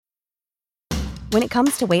When it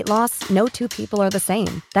comes to weight loss, no two people are the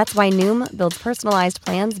same. That's why Noom builds personalized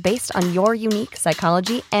plans based on your unique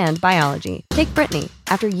psychology and biology. Take Brittany.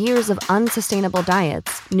 After years of unsustainable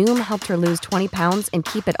diets, Noom helped her lose 20 pounds and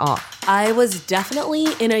keep it off. I was definitely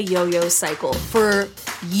in a yo-yo cycle for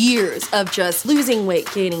years of just losing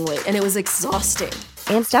weight, gaining weight, and it was exhausting.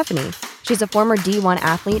 And Stephanie. She's a former D1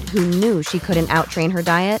 athlete who knew she couldn't outtrain her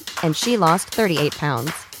diet, and she lost 38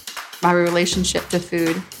 pounds. My relationship to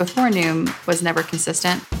food before Noom was never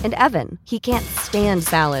consistent. And Evan, he can't stand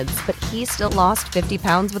salads, but he still lost 50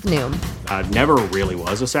 pounds with Noom. I never really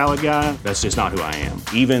was a salad guy. That's just not who I am.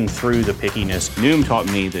 Even through the pickiness, Noom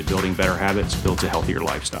taught me that building better habits builds a healthier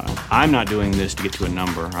lifestyle. I'm not doing this to get to a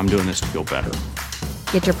number. I'm doing this to feel better.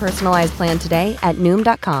 Get your personalized plan today at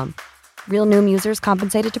Noom.com. Real Noom users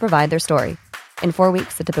compensated to provide their story. In 4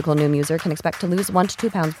 weeks, the typical Noom user can expect to lose 1 to 2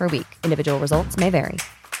 pounds per week. Individual results may vary.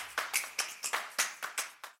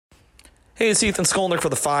 Hey, it's Ethan Skolnick for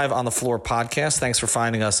the Five on the Floor podcast. Thanks for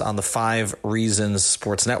finding us on the 5 Reasons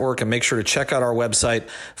Sports Network. And make sure to check out our website,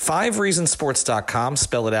 5reasonsports.com.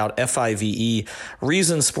 Spell it out, F-I-V-E,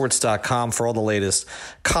 reasonsports.com for all the latest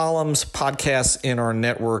columns, podcasts in our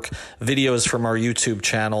network, videos from our YouTube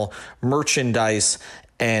channel, merchandise,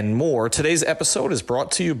 and more. Today's episode is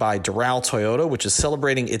brought to you by Doral Toyota, which is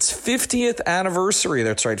celebrating its 50th anniversary.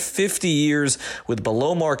 That's right, 50 years with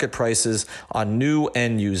below market prices on new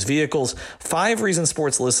and used vehicles. 5 Reasons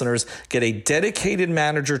Sports listeners get a dedicated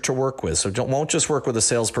manager to work with. So won't just work with a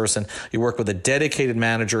salesperson. You work with a dedicated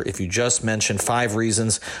manager if you just mention 5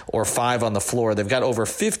 Reasons or 5 on the Floor. They've got over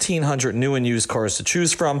 1,500 new and used cars to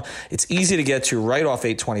choose from. It's easy to get to right off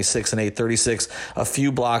 826 and 836, a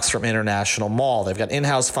few blocks from International Mall. They've got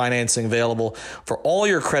in-house financing available for all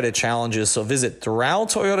your credit challenges. So visit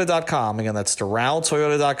DoralToyota.com. Again, that's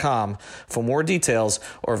DoralToyota.com for more details,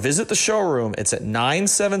 or visit the showroom. It's at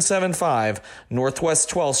 9775 Northwest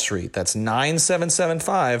 12th Street. That's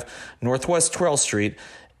 9775 Northwest 12th Street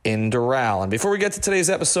in Doral. And before we get to today's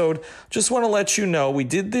episode, just want to let you know we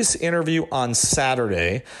did this interview on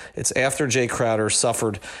Saturday. It's after Jay Crowder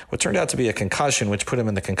suffered what turned out to be a concussion, which put him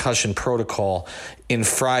in the concussion protocol in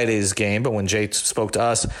Friday's game. But when Jay spoke to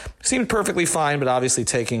us, he seemed perfectly fine, but obviously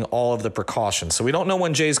taking all of the precautions. So we don't know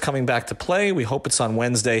when Jay's coming back to play. We hope it's on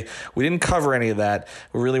Wednesday. We didn't cover any of that.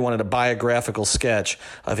 We really wanted a biographical sketch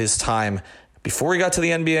of his time before he got to the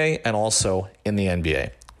NBA and also in the NBA.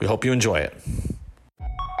 We hope you enjoy it.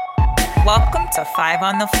 Welcome to 5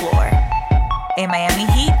 on the Floor, a Miami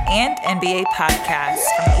Heat and NBA podcast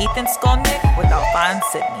from Ethan Skolnick with Alphonse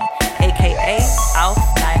Sidney, a.k.a.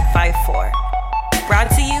 Alf954.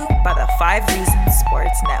 Brought to you by the 5 Reasons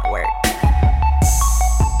Sports Network.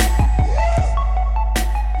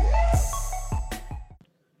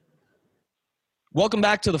 Welcome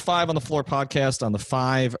back to the 5 on the Floor podcast on the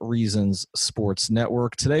 5 Reasons Sports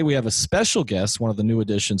Network. Today we have a special guest, one of the new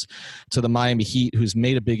additions to the Miami Heat, who's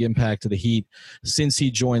made a big impact to the Heat since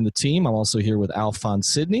he joined the team. I'm also here with Alphonse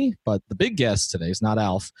Sidney, but the big guest today is not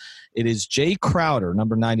Alf. It is Jay Crowder,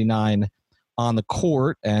 number 99 on the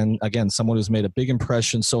court, and again, someone who's made a big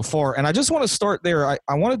impression so far. And I just want to start there. I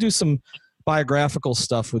want to do some biographical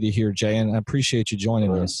stuff with you here, Jay, and I appreciate you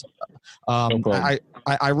joining us.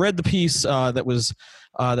 I read the piece that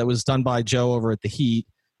was done by Joe over at the Heat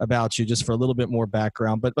about you, just for a little bit more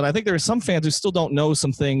background. But I think there are some fans who still don't know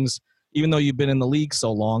some things, even though you've been in the league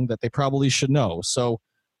so long, that they probably should know. So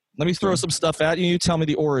let me throw some stuff at you. You tell me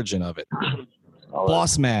the origin of it.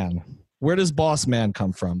 Boss Man. Where does Boss Man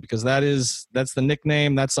come from? Because that's the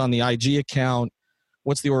nickname. That's on the IG account.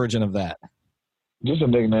 What's the origin of that? Just a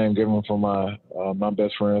nickname given from my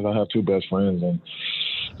best friends. I have 2 best friends, and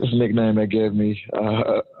just a nickname they gave me.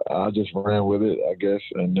 I just ran with it, I guess.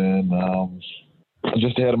 And then I'm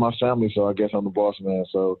just the head of my family, so I guess I'm the boss man.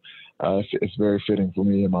 So it's very fitting for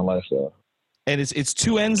me in my lifestyle. And it's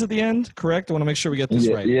 2 N's at the end, correct? I want to make sure we get this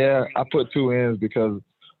right. Yeah, I put 2 N's because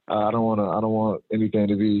I don't want anything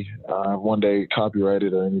to be one day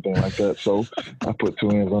copyrighted or anything like that. So I put 2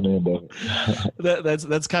 N's on the end of it.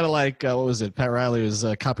 That's kind of like what was it? Pat Riley was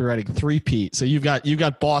copywriting 3-peat. So you've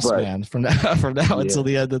got Boss Man from now until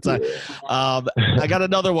the end of the time. Yeah. I got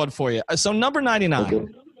another one for you. So number 99. Okay.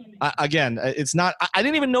 Again, it's not. I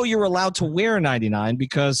didn't even know you were allowed to wear 99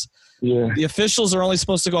 because the officials are only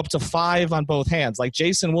supposed to go up to 5 on both hands. Like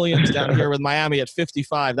Jason Williams down here with Miami at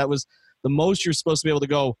 55. That was the most you're supposed to be able to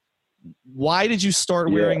go. Why did you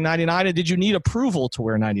start wearing 99, and did you need approval to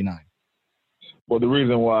wear 99? Well, the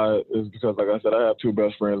reason why is because, like I said, I have 2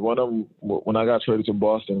 best friends. One of them, when I got traded to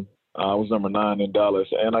Boston, I was number 9 in Dallas,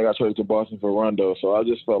 and I got traded to Boston for Rondo. So I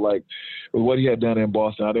just felt like with what he had done in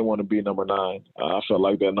Boston, I didn't want to be number 9. I felt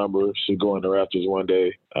like that number should go in the Raptors one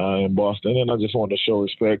day in Boston, and I just wanted to show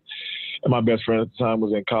respect. And my best friend at the time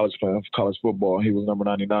was in college playing college football. He was number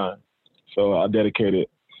 99. So I dedicated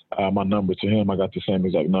my number to him. I got the same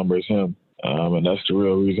exact number as him, and that's the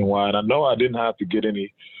real reason why. And I know I didn't have to get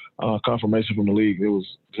any confirmation from the league. It was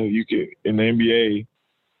so you could in the NBA.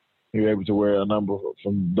 You're able to wear a number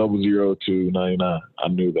from 00 to 99. I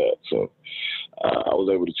knew that. So I was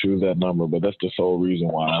able to choose that number, but that's the sole reason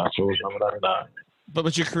why I chose number 99.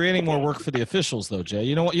 But you're creating more work for the officials, though, Jay.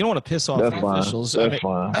 You don't want to piss off the officials. That's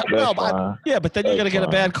fine. That's fine. Yeah, but then you got to get a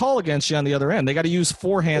bad call against you on the other end. They got to use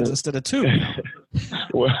 4 hands instead of 2.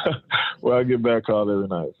 well, I get bad calls every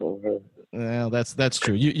night. So. Well, that's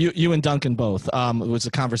true. You and Duncan both. It was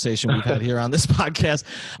a conversation we've had here on this podcast.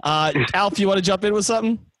 Alf, you want to jump in with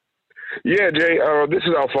something? Yeah, Jay, this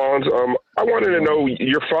is Alphonse. I wanted to know,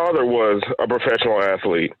 your father was a professional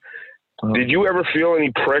athlete. Did you ever feel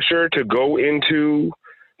any pressure to go into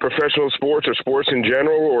professional sports or sports in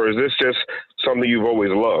general, or is this just something you've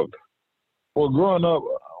always loved? Well, growing up,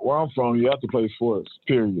 where I'm from, you have to play sports,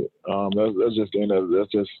 period.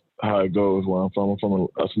 That's just how it goes where I'm from. I'm from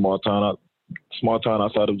a small town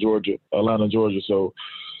outside of Georgia, Atlanta, Georgia. So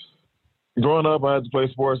growing up, I had to play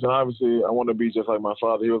sports, and obviously I wanted to be just like my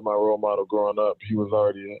father. He was my role model growing up. He was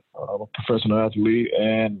already a professional athlete,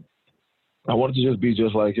 and I wanted to just be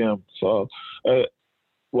just like him. So, did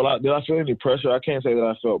I feel any pressure? I can't say that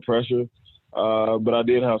I felt pressure, but I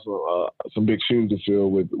did have some big shoes to fill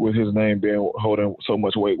with his name holding so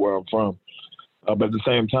much weight where I'm from. But at the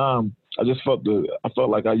same time, I just felt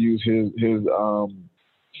like I used his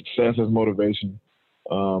success as motivation.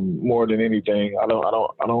 More than anything, I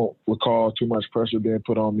don't recall too much pressure being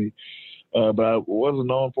put on me, but I wasn't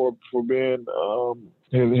known for being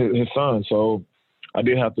his son. So I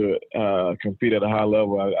did have to compete at a high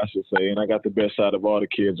level, I should say, and I got the best side of all the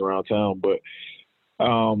kids around town. But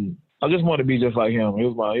I just wanted to be just like him. He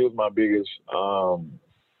was my biggest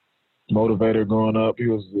motivator growing up. He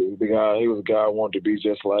was the guy. He was a guy I wanted to be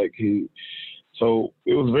just like he. So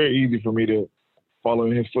it was very easy for me to follow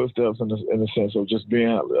in his footsteps in the sense of just being.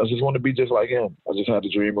 I just wanted to be just like him. I just had the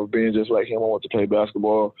dream of being just like him. I wanted to play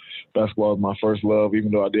basketball. Basketball was my first love,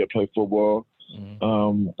 even though I did play football.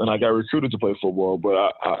 And I got recruited to play football, but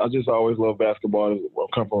I just always loved basketball. I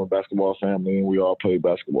come from a basketball family, and we all played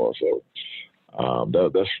basketball. So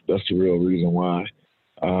that's the real reason why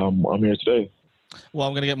I'm here today. Well,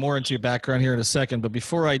 I'm going to get more into your background here in a second, but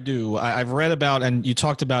before I do, I've read about, and you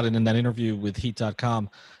talked about it in that interview with Heat.com,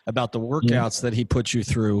 about the workouts that he put you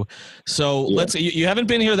through. So you haven't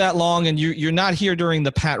been here that long, and you're not here during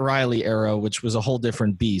the Pat Riley era, which was a whole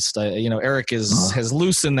different beast. Eric has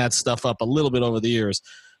loosened that stuff up a little bit over the years.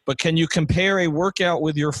 But can you compare a workout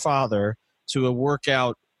with your father to a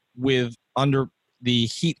workout with under the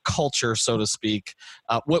Heat culture, so to speak?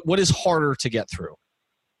 What is harder to get through?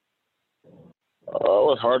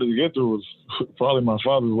 What's harder to get through was probably my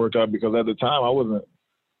father's workout, because at the time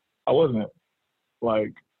I wasn't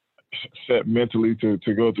like set mentally to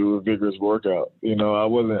go through a vigorous workout. I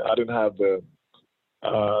didn't have the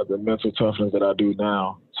mental toughness that I do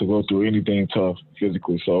now to go through anything tough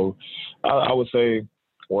physically. So I would say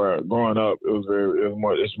where growing up,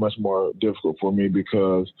 it's much more difficult for me,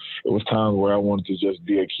 because it was times where I wanted to just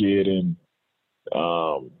be a kid and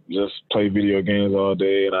just play video games all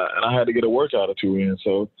day, and I had to get a workout or two in.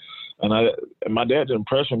 So, and my dad didn't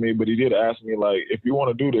pressure me, but he did ask me, like, if you want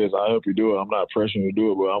to do this, I'll help you do it. I'm not pressuring you to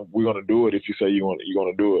do it, but we're going to do it if you say you're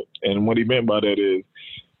going to do it. And what he meant by that is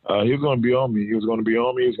he was going to be on me. He was going to be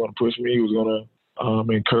on me. He was going to push me. He was going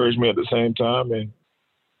to encourage me at the same time. And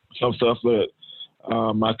some stuff that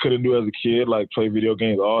I couldn't do as a kid, like play video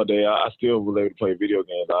games all day. I still was able to play video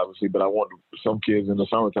games, obviously, but I want some kids in the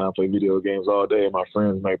summertime play video games all day, and my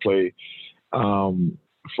friends might play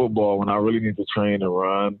football when I really need to train and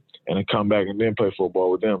run and then come back and then play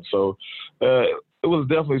football with them. So it was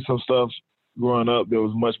definitely some stuff growing up that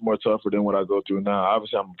was much more tougher than what I go through now.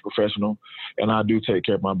 Obviously, I'm a professional, and I do take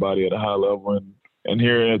care of my body at a high level. And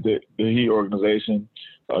here at the Heat organization,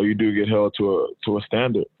 you do get held to a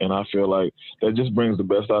standard, and I feel like that just brings the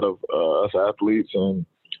best out of us athletes. And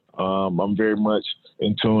I'm very much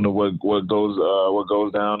in tune to what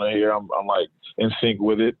goes down here. I'm like in sync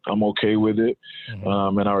with it. I'm okay with it,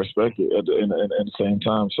 and I respect it at the same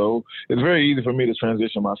time. So it's very easy for me to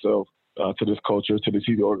transition myself to this culture, to this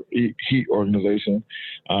Heat organization,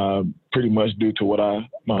 pretty much due to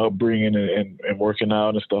my upbringing and working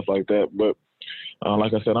out and stuff like that. But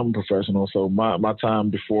like I said, I'm a professional, so my time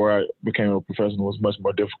before I became a professional was much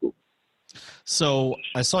more difficult. So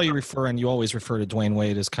I saw you refer, and you always refer to Dwayne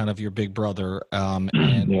Wade as kind of your big brother.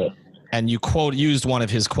 And you used one of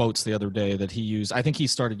his quotes the other day that he used. I think he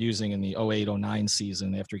started using in the 08-09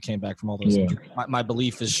 season after he came back from all those injuries. My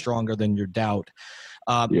belief is stronger than your doubt.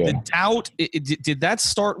 The doubt, did that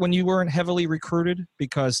start when you weren't heavily recruited?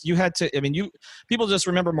 Because you had to. I mean, people just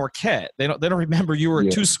remember Marquette. They don't remember you were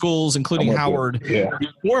at two schools, including Howard,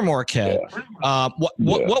 before Marquette.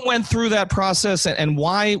 What went through that process, and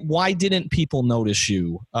why didn't people notice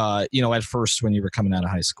you? At first when you were coming out of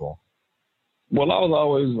high school. Well, I was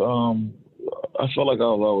always. I feel like I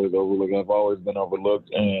was always overlooked. I've always been overlooked,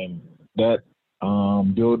 and that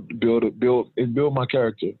built my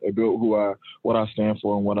character. It built what I stand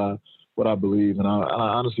for and what I believe. And I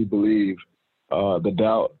honestly believe the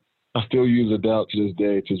doubt. I still use the doubt to this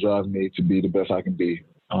day to drive me to be the best I can be.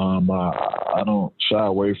 I don't shy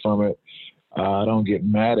away from it. I don't get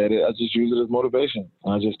mad at it. I just use it as motivation.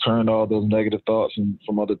 I just turned all those negative thoughts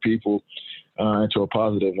from other people into a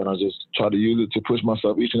positive, and I just try to use it to push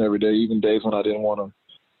myself each and every day, even days when I don't want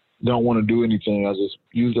to do anything. I just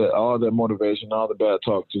use all that motivation, all the bad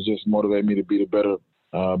talk to just motivate me to be the better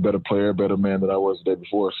player, better man that I was the day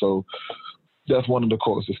before. So that's one of the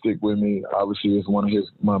quotes that stick with me. Obviously, it's one of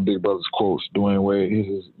my big brother's quotes, Dwayne Wade.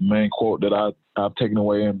 His main quote that I've taken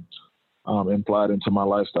away and implied into my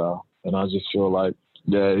lifestyle. And I just feel like,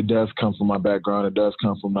 it does come from my background. It does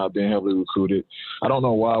come from not being heavily recruited. I don't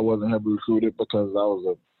know why I wasn't heavily recruited, because I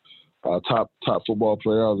was a top football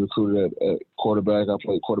player. I was recruited at quarterback. I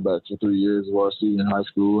played quarterback for 3 years varsity in high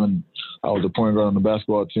school, and I was a point guard on the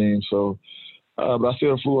basketball team. So, but I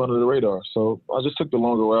still flew under the radar. So I just took the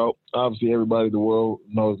longer route. Obviously, everybody in the world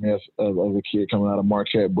knows me as a kid coming out of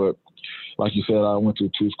Marquette, but like you said, I went to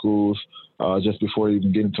 2 schools just before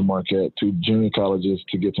even getting to Marquette, 2 junior colleges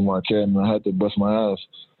to get to Marquette, and I had to bust my ass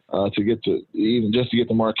to get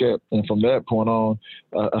to Marquette. And from that point on,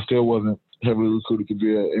 I still wasn't heavily recruited to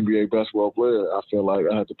be an NBA basketball player. I feel like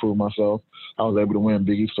I had to prove myself. I was able to win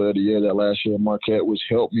Big East Player of the Year that last year at Marquette, which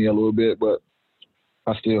helped me a little bit, but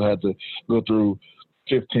I still had to go through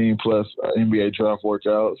 15-plus NBA draft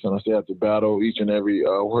workouts, and I still had to battle each and every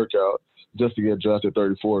workout just to get drafted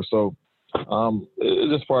 34. So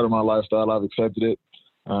it's just part of my lifestyle. I've accepted it.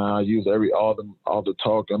 I use all the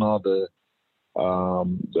talk and all the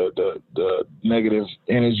negative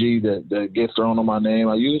energy that gets thrown on my name.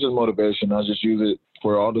 I use it as motivation. I just use it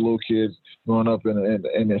for all the little kids growing up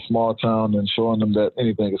in a small town and showing them that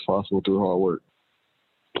anything is possible through hard work.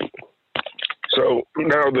 So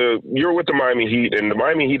now you're with the Miami Heat, and the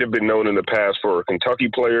Miami Heat have been known in the past for Kentucky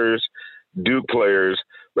players, Duke players,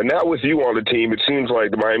 but now with you on the team, it seems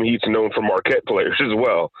like the Miami Heat's known for Marquette players as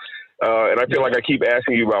well. And I feel like I keep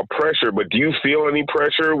asking you about pressure, but do you feel any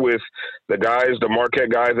pressure with the Marquette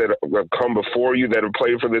guys that have come before you that have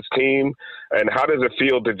played for this team? And how does it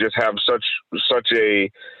feel to just have such a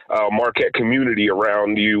Marquette community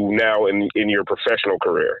around you now in your professional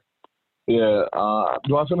career? Yeah.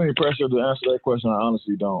 Do I feel any pressure to answer that question? I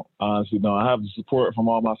honestly don't. I have the support from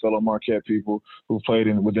all my fellow Marquette people who played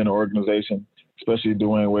within the organization, especially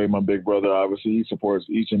Dwayne Wade, my big brother. Obviously, he supports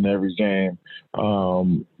each and every game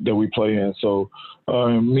that we play in. So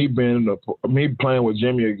me playing with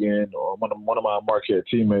Jimmy again, or one of my Marquette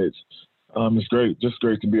teammates, it's great. Just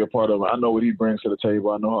great to be a part of it. I know what he brings to the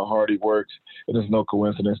table. I know how hard he works. It is no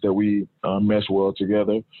coincidence that we mesh well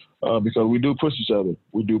together because we do push each other.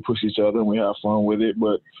 We do push each other, and we have fun with it.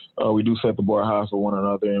 But we do set the bar high for one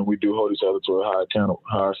another, and we do hold each other to a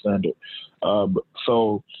higher standard.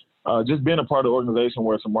 So just being a part of the organization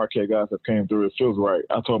where some Marquette guys have came through, it feels right.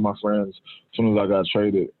 I told my friends as soon as I got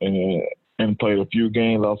traded and played a few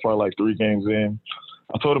games, I was probably like 3 games in,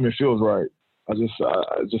 I told them it feels right.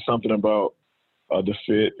 Just something about the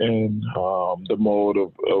fit and the mold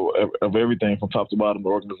of everything from top to bottom, the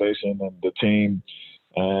organization and the team.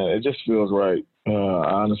 It just feels right. I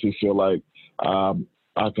honestly feel like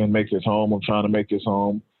I can make this home. I'm trying to make this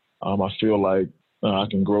home. I feel like I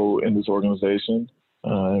can grow in this organization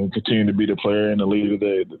and continue to be the player and the leader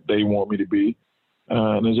that they want me to be.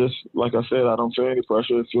 And it's just, like I said, I don't feel any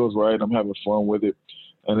pressure. It feels right. I'm having fun with it.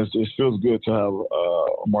 And it feels good to have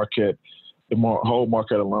Marquette, the whole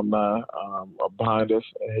Marquette alumni behind us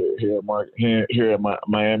here at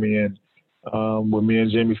Miami, and with me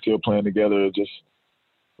and Jimmy still playing together, it just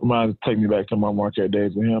reminds take me back to my Marquette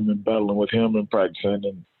days with him and battling with him and practicing,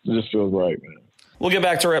 and it just feels right, man. We'll get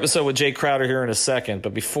back to our episode with Jay Crowder here in a second,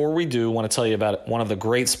 but before we do, I want to tell you about one of the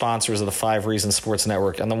great sponsors of the 5 Reasons Sports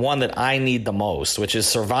Network, and the one that I need the most, which is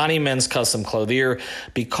Servani Men's Custom Clothier,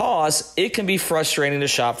 because it can be frustrating to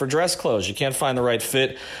shop for dress clothes. You can't find the right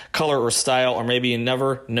fit, color, or style, or maybe you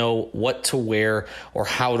never know what to wear or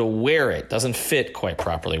how to wear it. Doesn't fit quite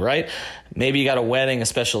properly, right? Maybe you got a wedding, a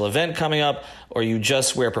special event coming up, or you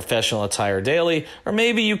just wear professional attire daily, or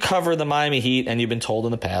maybe you cover the Miami Heat and you've been told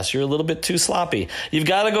in the past you're a little bit too sloppy. You've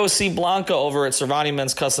got to go see Blanca over at Servani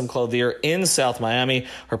Men's Custom Clothier in South Miami,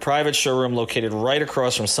 her private showroom located right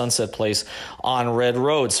across from Sunset Place on Red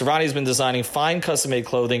Road. Servani's been designing fine custom-made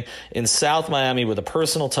clothing in South Miami with a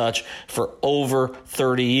personal touch for over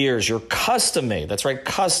 30 years. Your custom-made, that's right,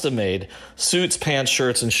 custom-made suits, pants,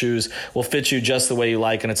 shirts, and shoes will fit you just the way you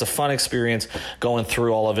like, and it's a fun experience going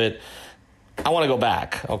through all of it. I want to go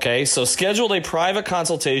back, okay? So schedule a private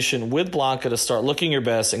consultation with Blanca to start looking your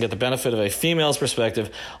best and get the benefit of a female's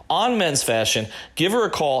perspective on men's fashion. Give her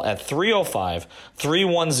a call at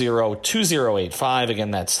 305-310-2085.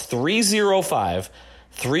 Again, that's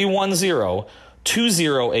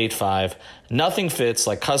 305-310-2085. Nothing fits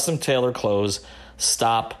like custom tailored clothes.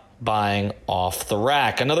 Stop buying off the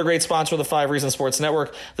rack. Another great sponsor of the 5 Reasons Sports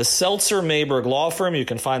Network, the Seltzer Mayberg Law Firm. You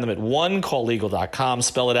can find them at onecalllegal.com.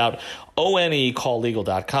 Spell it out, O-N-E,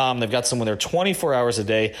 calllegal.com. They've got someone there 24 hours a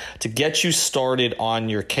day to get you started on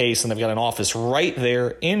your case, and they've got an office right there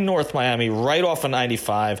in North Miami, right off of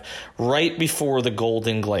 95, right before the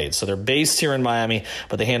Golden Glades. So they're based here in Miami,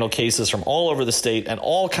 but they handle cases from all over the state and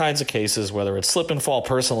all kinds of cases, whether it's slip and fall,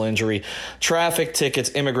 personal injury, traffic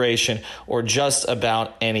tickets, immigration, or just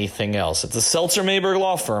about anything else. It's the Seltzer Mayberg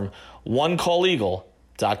Law Firm,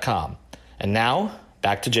 onecalllegal.com. And now,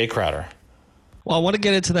 back to Jay Crowder. Well, I want to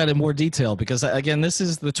get into that in more detail because, again, this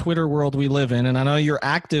is the Twitter world we live in, and I know you're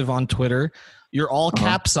active on Twitter. You're all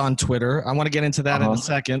caps on Twitter. I want to get into that in a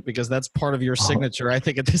second because that's part of your signature, I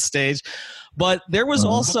think, at this stage. But there was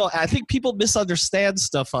also, I think people misunderstand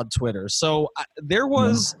stuff on Twitter. So there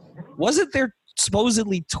wasn't there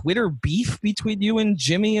supposedly Twitter beef between you and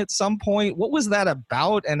Jimmy at some point? What was that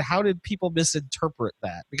about, and how did people misinterpret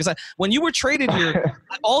that? Because when you were traded here,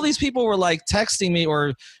 all these people were like texting me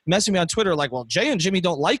or messaging me on Twitter like, well, Jay and Jimmy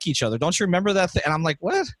don't like each other. Don't you remember that thing? And I'm like,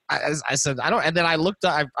 what? I said, I don't. And then I looked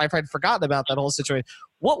up, I've had forgotten about that whole situation.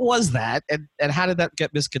 What was that, and how did that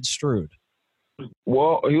get misconstrued?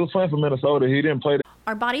 Well, he was playing for Minnesota. He didn't play.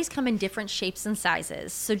 Our bodies come in different shapes and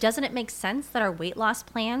sizes, so doesn't it make sense that our weight loss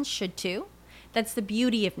plans should too? That's the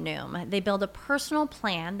beauty of Noom. They build a personal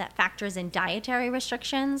plan that factors in dietary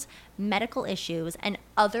restrictions, medical issues, and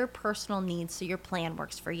other personal needs so your plan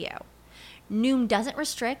works for you. Noom doesn't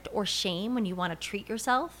restrict or shame when you want to treat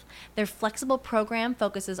yourself. Their flexible program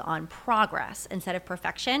focuses on progress instead of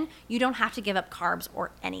perfection. You don't have to give up carbs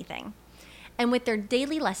or anything. And with their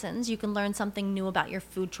daily lessons, you can learn something new about your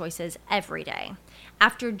food choices every day.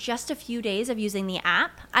 After just a few days of using the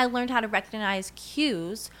app, I learned how to recognize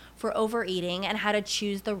cues for overeating and how to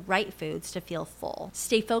choose the right foods to feel full.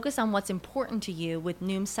 Stay focused on what's important to you with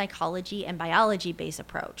Noom's psychology and biology-based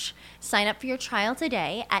approach. Sign up for your trial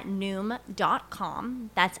today at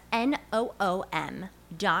Noom.com. That's Noom.com.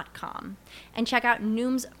 And check out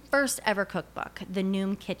Noom's first ever cookbook, The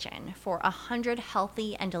Noom Kitchen, for 100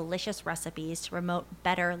 healthy and delicious recipes to promote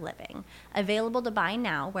better living. Available to buy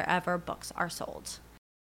now wherever books are sold.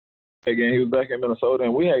 Again, he was back in Minnesota,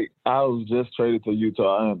 and I was just traded to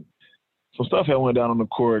Utah, and some stuff had went down on the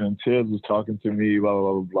court, and Tibbs was talking to me, blah,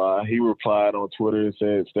 blah, blah, blah. He replied on Twitter and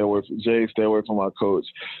said, stay away from my coach.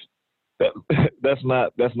 That's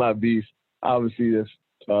not beef. Obviously, it's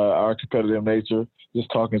our competitive nature, just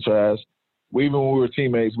talking trash. Even when we were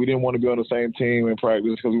teammates, we didn't want to be on the same team in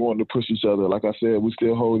practice because we wanted to push each other. Like I said, we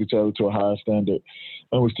still hold each other to a higher standard,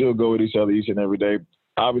 and we still go with each other each and every day.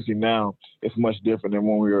 Obviously now it's much different than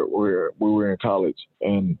when we were in college,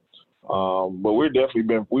 and but we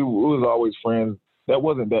was always friends. That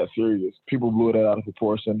wasn't that serious. People blew that out of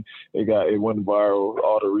proportion. It went viral,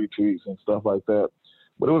 all the retweets and stuff like that.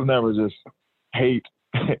 But it was never just hate.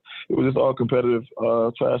 It was just all competitive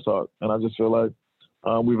trash talk, and I just feel like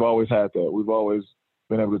we've always had that. We've always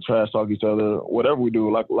been able to trash talk each other, whatever we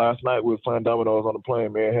do. Like last night, we were playing dominoes on the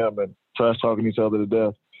plane, me and him, and trash talking each other to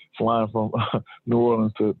death, flying from New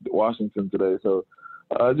Orleans to Washington today. So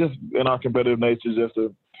just in our competitive nature, just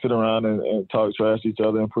to sit around and talk trash to each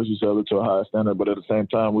other and push each other to a higher standard. But at the same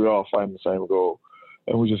time, we're all fighting the same goal,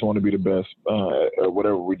 and we just want to be the best at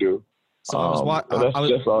whatever we do. So that's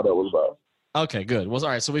all that was about. Okay, good. Well, all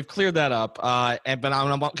right. So we've cleared that up.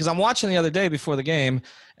 Because I'm watching the other day before the game,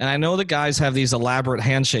 and I know the guys have these elaborate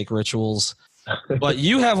handshake rituals But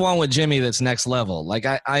you have one with Jimmy that's next level. Like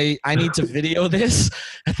I need to video this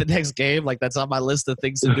at the next game. Like that's on my list of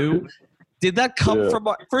things to do. Did that come from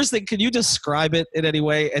 – first thing, can you describe it in any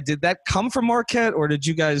way? And did that come from Marquette, or did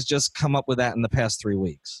you guys just come up with that in the past 3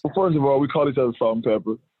 weeks? Well, first of all, we call each other Salt and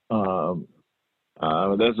Pepper.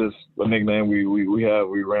 That's just a nickname we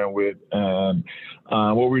ran with. And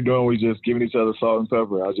what we're doing, we just giving each other salt and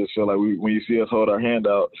pepper. I just feel like when you see us hold our hand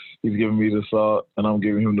out, he's giving me the salt and I'm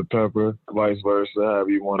giving him the pepper, vice versa, however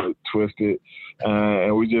you want to twist it.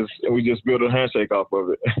 And we just build a handshake off of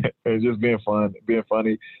it. It's just being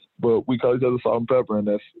funny. But we call each other Salt and Pepper, and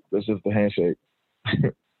that's just the handshake.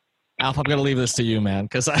 Alf, I'm gonna leave this to you, man,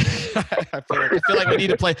 because I feel like we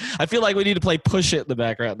need to play. I feel like we need to play Push It in the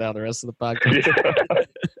background now. The rest of the podcast. Yeah.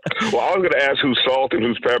 Well, I was gonna ask who's Salt and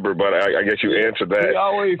who's Pepper, but I guess you answered that.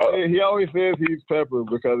 He always says he's Pepper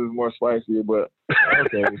because it's more spicy. But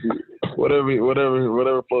okay,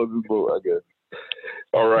 whatever floats his boat, I guess.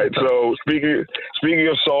 All right. So speaking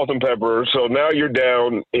of Salt and Pepper, so now you're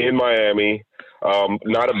down in Miami.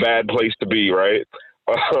 Not a bad place to be, right?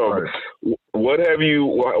 What have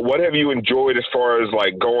you enjoyed as far as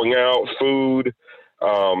like going out, food,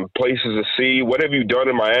 places to see? What have you done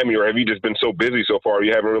in Miami, or have you just been so busy so far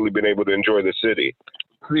you haven't really been able to enjoy the city?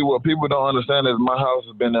 See, what people don't understand is my house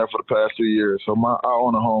has been there for the past 2 years. So I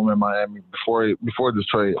own a home in Miami before this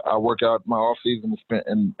trade. I work out my off season is spent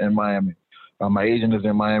in Miami. My agent is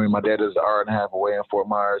in Miami. My dad is an hour and a half away in Fort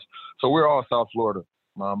Myers. So we're all South Florida.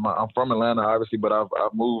 I'm from Atlanta, obviously, but I've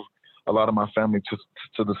moved a lot of my family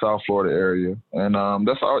to the South Florida area, and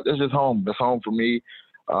that's just home. That's home for me.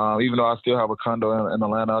 Even though I still have a condo in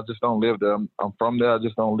Atlanta, I just don't live there. I'm from there. I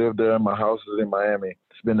just don't live there. My house is in Miami.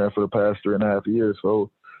 It's been there for the past 3.5 years.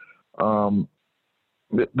 So the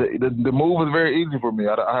move was very easy for me.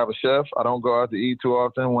 I have a chef. I don't go out to eat too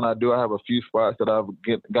often. When I do, I have a few spots that I've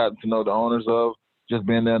gotten to know the owners of. Just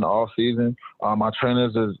being there in the off season. My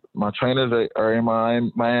trainers are in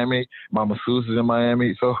Miami. My masseuse is in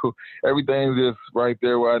Miami. So everything's just right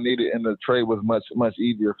there where I need it. And the trade was much, much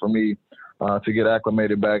easier for me to get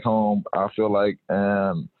acclimated back home, I feel like.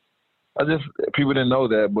 And people didn't know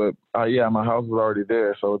that, but my house was already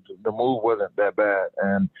there. So the move wasn't that bad.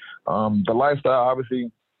 And the lifestyle, obviously,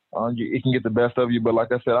 it can get the best of you. But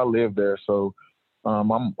like I said, I live there. So I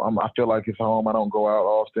feel like it's home. I don't go out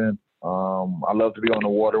often. I love to be on the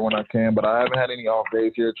water when I can, but I haven't had any off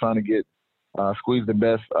days here trying to get squeeze the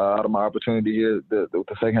best out of my opportunity here the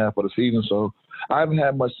second half of the season. So I haven't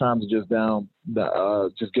had much time to just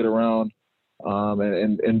get around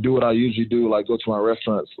and do what I usually do, like go to my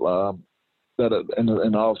restaurants that are in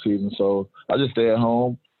the off season. So I just stay at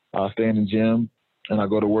home, I stay in the gym, and I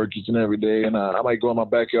go to work each and every day. And I might go in my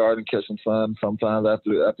backyard and catch some sun sometimes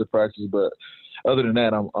after practice, but other than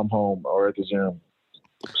that, I'm home or at the gym.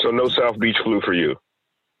 So no South Beach flu for you?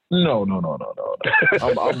 No.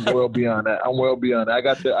 I'm well beyond that.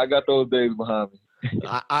 I got those days behind me.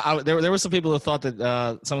 There were some people who thought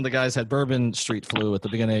that some of the guys had Bourbon Street flu at the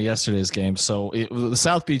beginning of yesterday's game. So the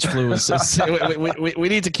South Beach flu is we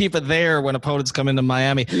need to keep it there when opponents come into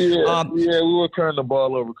Miami. Yeah, we were turning the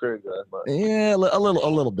ball over crazy. Yeah, a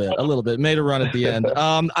little bit. Made a run at the end.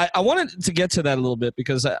 I wanted to get to that a little bit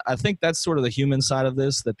because I think that's sort of the human side of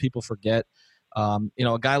this that people forget. A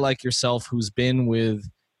guy like yourself who's been with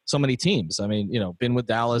so many teams. I mean, been with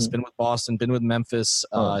Dallas, been with Boston, been with Memphis,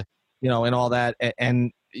 and all that.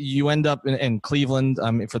 And you end up in Cleveland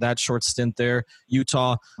for that short stint there,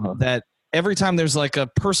 Utah, that every time there's like a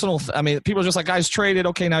personal people are just like, guys traded.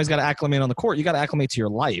 Okay, now he's got to acclimate on the court. You got to acclimate to your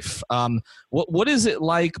life. What is it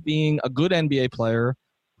like being a good NBA player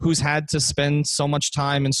who's had to spend so much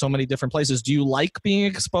time in so many different places? Do you like being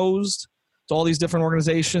exposed to all these different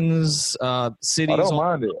organizations, cities? I don't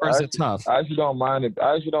mind it. Or is it tough? I actually don't mind it.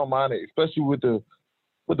 Especially with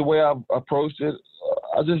the way I've approached it.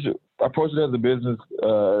 I just approach it as a business,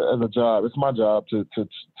 as a job. It's my job to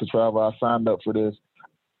travel. I signed up for this,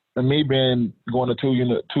 and me going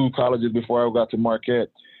to two colleges before I got to Marquette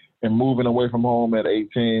and moving away from home at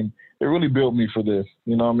 18. It really built me for this.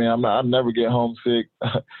 You know what I mean? I never get homesick.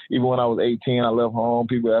 Even when I was 18, I left home.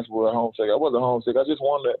 People asked me were homesick. I wasn't homesick. I just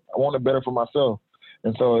wanted better for myself.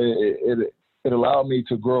 And so it allowed me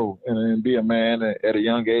to grow and be a man at a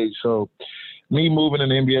young age. So me moving in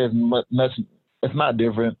the NBA it's not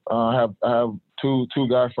different. I have two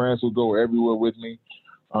guy friends who go everywhere with me.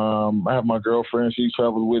 I have my girlfriend. She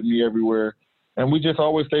travels with me everywhere. And we just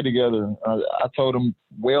always stay together. I told him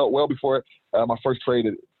well before my first trade,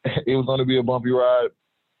 it was going to be a bumpy ride,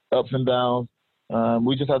 ups and downs.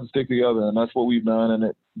 We just have to stick together, and that's what we've done.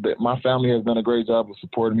 And my family has done a great job of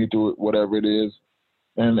supporting me through whatever it is.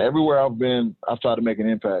 And everywhere I've been, I've tried to make an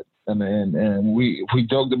impact. And we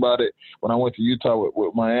joked about it when I went to Utah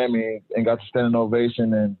with Miami and got the standing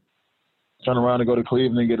ovation, and turn around and go to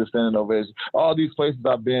Cleveland and get a standing ovation. All these places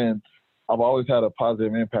I've been, I've always had a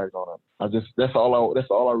positive impact on them. That's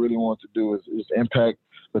all I really want to do is impact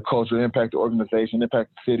the culture, impact the organization,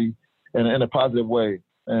 impact the city in a positive way.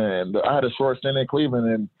 And I had a short stint in Cleveland,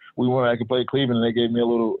 and we went back and played Cleveland, and they gave me a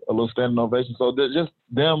little standing ovation. So just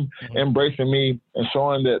them embracing me and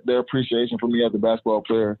showing that their appreciation for me as a basketball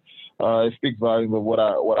player, it speaks volumes of what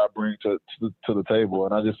I bring to the table.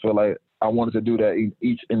 And I just feel like I wanted to do that in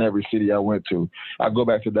each and every city I went to. I go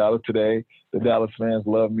back to Dallas today. The Dallas fans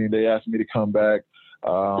love me. They asked me to come back.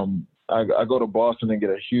 I go to Boston and get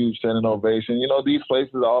a huge standing ovation. You know, these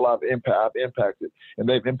places are all I've impacted, and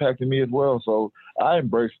they've impacted me as well. So I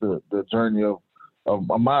embrace the journey of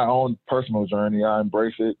my own personal journey. I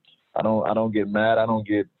embrace it. I don't get mad. I don't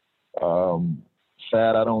get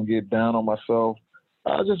sad. I don't get down on myself.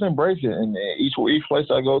 I just embrace it. And each place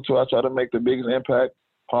I go to, I try to make the biggest impact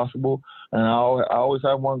possible. And I always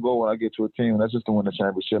have one goal when I get to a team, and that's just to win the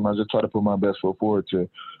championship. And I just try to put my best foot forward to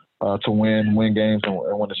win games and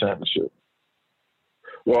win the championship.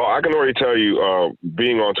 Well, I can already tell you,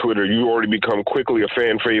 being on Twitter, you already become quickly a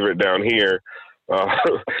fan favorite down here.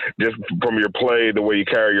 Just from your play, the way you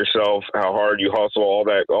carry yourself, how hard you hustle, all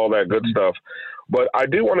that good stuff. But I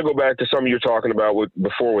do want to go back to something you're talking about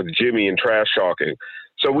before with Jimmy and trash talking.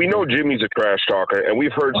 So we know Jimmy's a trash talker, and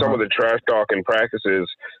we've heard some of the trash talk in practices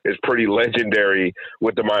is pretty legendary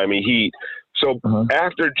with the Miami Heat. So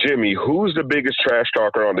after Jimmy, who's the biggest trash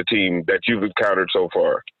talker on the team that you've encountered so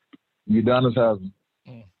far? Udonis Haslem.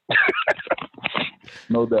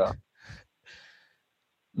 No doubt.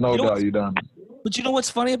 No doubt, Udonis. But you know what's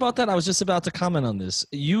funny about that? I was just about to comment on this.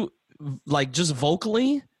 You, like, just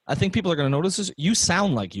vocally, I think people are going to notice this. You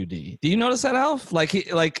sound like UD. Do you notice that, Alf?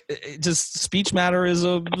 Just speech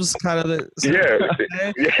mannerisms, kind of the.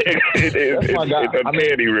 It's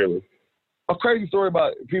uncanny, really. A crazy story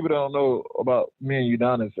about people that don't know about me and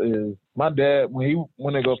Udonis is my dad,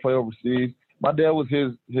 when they go play overseas, my dad was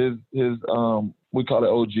his we call it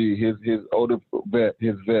OG, his older vet,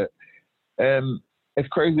 his vet. And it's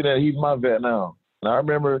crazy that he's my vet now. And I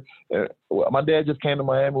remember my dad just came to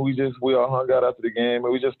Miami. We all hung out after the game,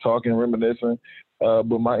 and we just talking, reminiscing.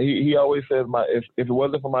 But he always says if it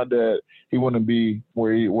wasn't for my dad, he wouldn't be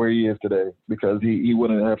where he is today, because he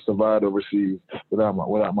wouldn't have survived overseas without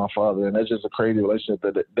my father. And that's just a crazy relationship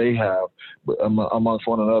that they have amongst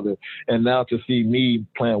one another. And now to see me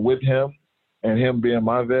playing with him and him being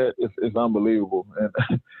my vet, it's unbelievable.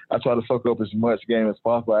 And I try to soak up as much game as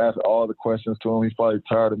possible. I ask all the questions to him. He's probably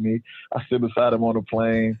tired of me. I sit beside him on the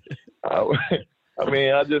plane. I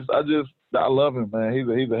love him, man.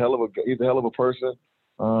 He's a hell of a person.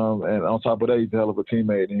 And on top of that, he's a hell of a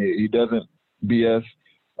teammate. And he doesn't BS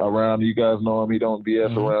around. You guys know him. He don't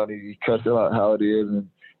BS around. He cuts it out how it is. And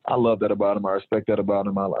I love that about him. I respect that about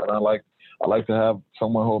him. I like to have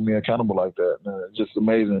someone hold me accountable like that. It's just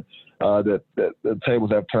amazing that the tables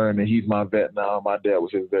have turned, and he's my vet now. My dad was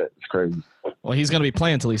his vet. It's crazy. Well, he's going to be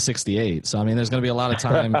playing until he's 68. So, I mean, there's going to be a lot of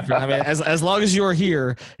time. As long as you're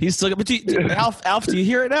here, he's still – but Alf, do you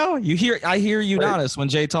hear it now? I hear Udonis when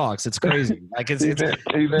Jay talks. It's crazy. He's in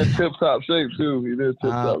tip-top shape, too. He's in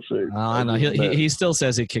tip-top shape. I know. He still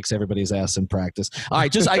says he kicks everybody's ass in practice. All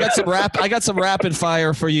right, I got some rapid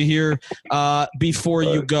fire for you here before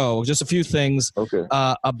you go. Just a few things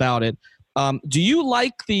about it. Do you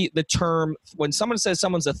like the term when someone says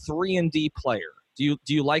someone's a 3-and-D player? Do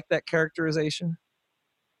you like that characterization?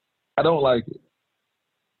 I don't like it.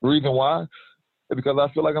 The reason why is because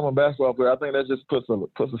I feel like I'm a basketball player. I think that just puts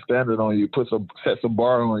a standard on you, sets a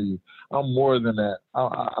bar on you. I'm more than that.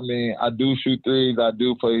 I mean, I do shoot threes. I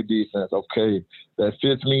do play defense. Okay, that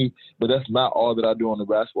fits me, but that's not all that I do on the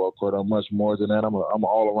basketball court. I'm much more than that. I'm an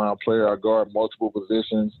all-around player. I guard multiple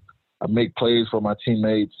positions. I make plays for my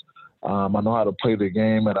teammates. I know how to play the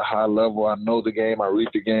game at a high level. I know the game. I read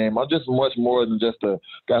the game. I'm just much more than just a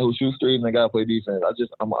guy who shoots threes and a guy who plays defense. I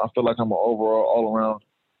feel like I'm an overall, all-around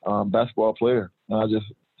basketball player. And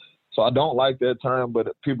so I don't like that term, but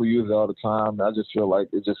people use it all the time. I just feel like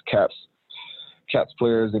it just caps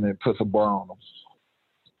players and it puts a bar on them.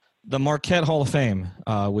 The Marquette Hall of Fame,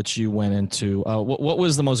 which you went into, what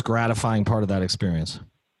was the most gratifying part of that experience?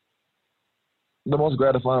 The most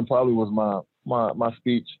gratifying probably was my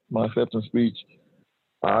speech, my acceptance speech.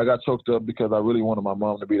 I got choked up because I really wanted my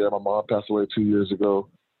mom to be there. My mom passed away 2 years ago.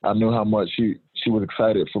 I knew how much she was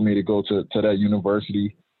excited for me to go to that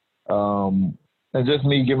university. And just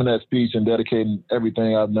me giving that speech and dedicating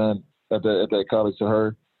everything I've done at that college to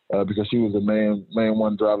her, because she was the main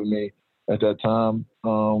one driving me at that time.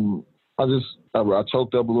 I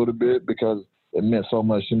choked up a little bit because it meant so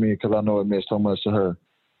much to me, because I know it meant so much to her.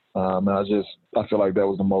 And I feel like that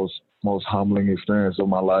was the most humbling experience of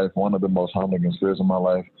my life, one of the most humbling experiences of my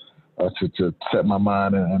life, to set my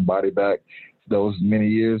mind and body back those many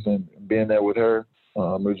years and being there with her.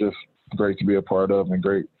 It was just great to be a part of, and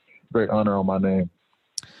great honor on my name.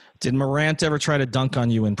 Did Morant ever try to dunk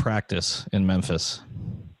on you in practice in Memphis?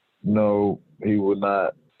 No, he would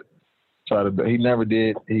not try to. He never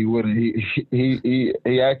did. He wouldn't.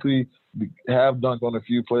 He actually have dunked on a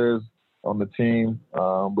few players on the team,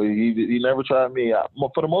 but he never tried me.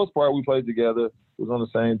 For the most part, we played together. We was on the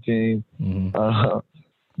same team. Mm-hmm.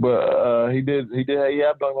 But he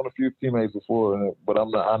have dunked on a few teammates before, but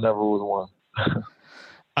I never was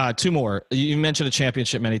one. Two more. You mentioned a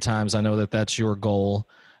championship many times. I know that that's your goal.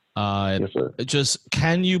 Yes, sir. Just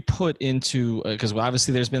can you put into, because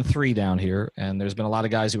obviously there's been 3 down here, and there's been a lot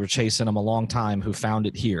of guys who were chasing them a long time who found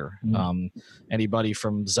it here. Mm-hmm. Anybody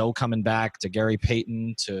from Zoe coming back to Gary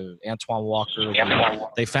Payton to Antoine Walker,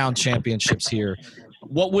 they found championships here.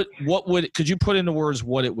 Could you put into words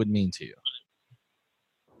what it would mean to you?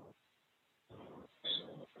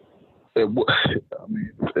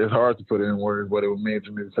 It's hard to put in words what it would mean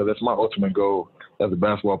to me, because that's my ultimate goal as a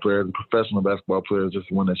basketball player, as a professional basketball player, just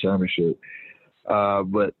to win a championship.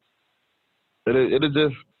 But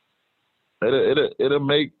it'll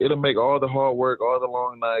make all the hard work, all the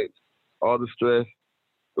long nights, all the stress.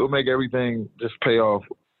 It'll make everything just pay off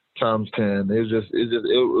times 10. It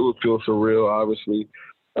would feel surreal, obviously,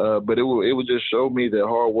 but it would just show me that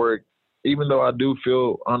hard work. Even though I do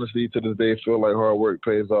feel, honestly, to this day, feel like hard work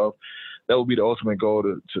pays off, that would be the ultimate goal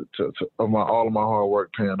of all of my hard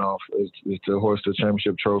work paying off is to hoist the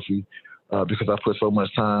championship trophy, because I put so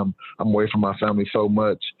much time. I'm away from my family so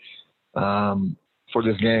much for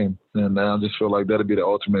this game, and I just feel like that'll be the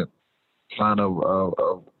ultimate sign of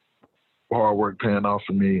hard work paying off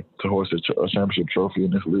for me to hoist a championship trophy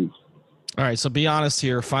in this league. All right, so be honest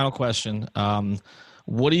here. Final question.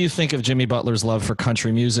 What do you think of Jimmy Butler's love for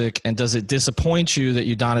country music, and does it disappoint you that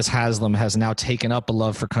Udonis Haslem has now taken up a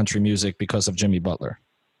love for country music because of Jimmy Butler?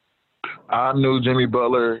 I knew Jimmy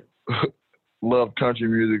Butler loved country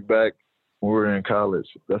music back when we were in college.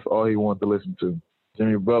 That's all he wanted to listen to.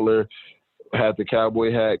 Jimmy Butler had the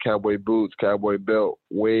cowboy hat, cowboy boots, cowboy belt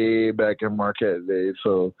way back in Marquette days.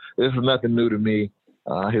 So this is nothing new to me.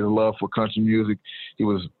 His love for country music. He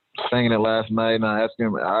was singing it last night, and I asked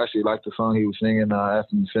him. I actually liked the song he was singing. I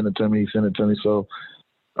asked him to send it to me. He sent it to me. So,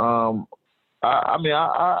 I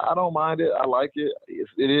don't mind it. I like it.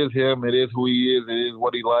 It is him. It is who he is. It is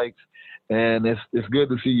what he likes, and it's good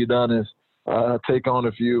to see Udonis take on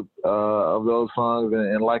a few of those songs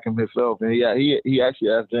and like him himself. And he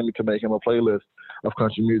actually asked Jimmy to make him a playlist of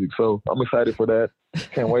country music. So I'm excited for that.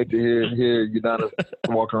 Can't wait to hear Udonis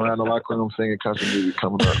walking around the locker room singing country music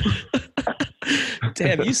coming up.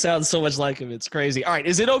 Damn, you sound so much like him. It's crazy. All right,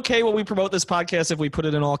 is it okay when we promote this podcast if we put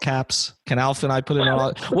it in all caps? Can Alf and I put it in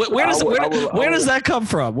all? Where does that come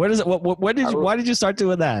from? Where does it? Why did you start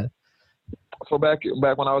doing that? So back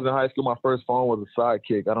when I was in high school, my first phone was a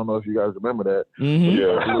Sidekick. I don't know if you guys remember that. Mm-hmm.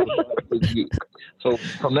 Yeah. So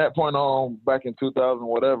from that point on, back in 2000,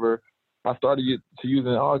 whatever, I started to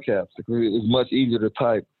using all caps. It was much easier to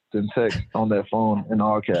type than text on that phone in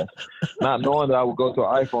all caps. Not knowing that I would go to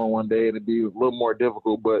an iPhone one day and it'd be a little more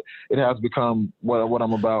difficult, but it has become what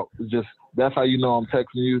I'm about. It's just, that's how you know I'm texting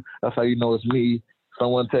you. That's how you know it's me.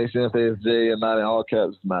 Someone texts you and says it's Jay and not in all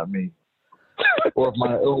caps, it's not me. Or if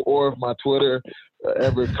my Twitter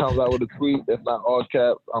ever comes out with a tweet that's not all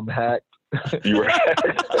caps, I'm hacked. You were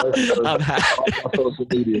hacked. I'm hacked.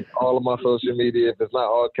 All of my social media, if it's not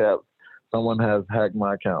all caps, someone has hacked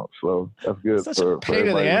my account, so that's good. Such a pain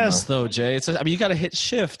in the ass, though, Jay. You got to hit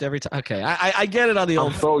shift every time. Okay, I get it on the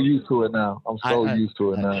old. I'm so used to it now. I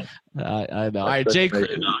know. All right, Jay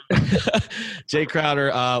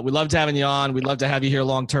Crowder, we loved having you on. We'd love to have you here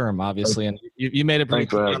long term, obviously, and you made it pretty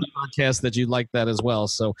clear on the podcast that you'd like that as well.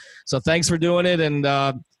 So thanks for doing it, and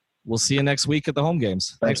we'll see you next week at the home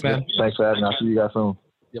games. Thanks, man. Thanks for having me. I'll see you guys soon.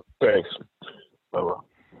 Yep. Thanks. Bye-bye.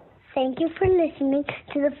 Thank you for listening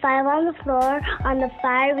to the Five on the Floor on the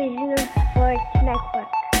 5 Reasons Sports Network.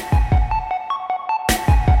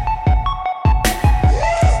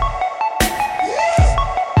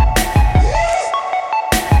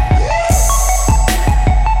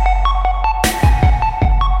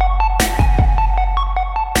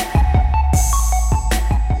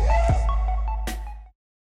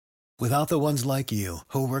 Without the ones like you,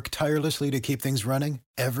 who work tirelessly to keep things running,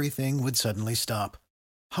 everything would suddenly stop.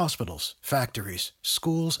 Hospitals, factories,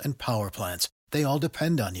 schools, and power plants, they all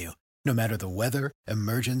depend on you. No matter the weather,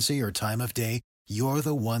 emergency, or time of day, you're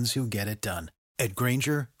the ones who get it done. At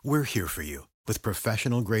Grainger, we're here for you with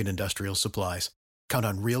professional-grade industrial supplies. Count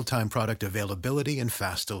on real-time product availability and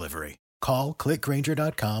fast delivery. Call, click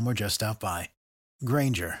Grainger.com, or just stop by.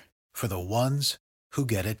 Grainger, for the ones who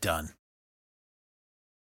get it done.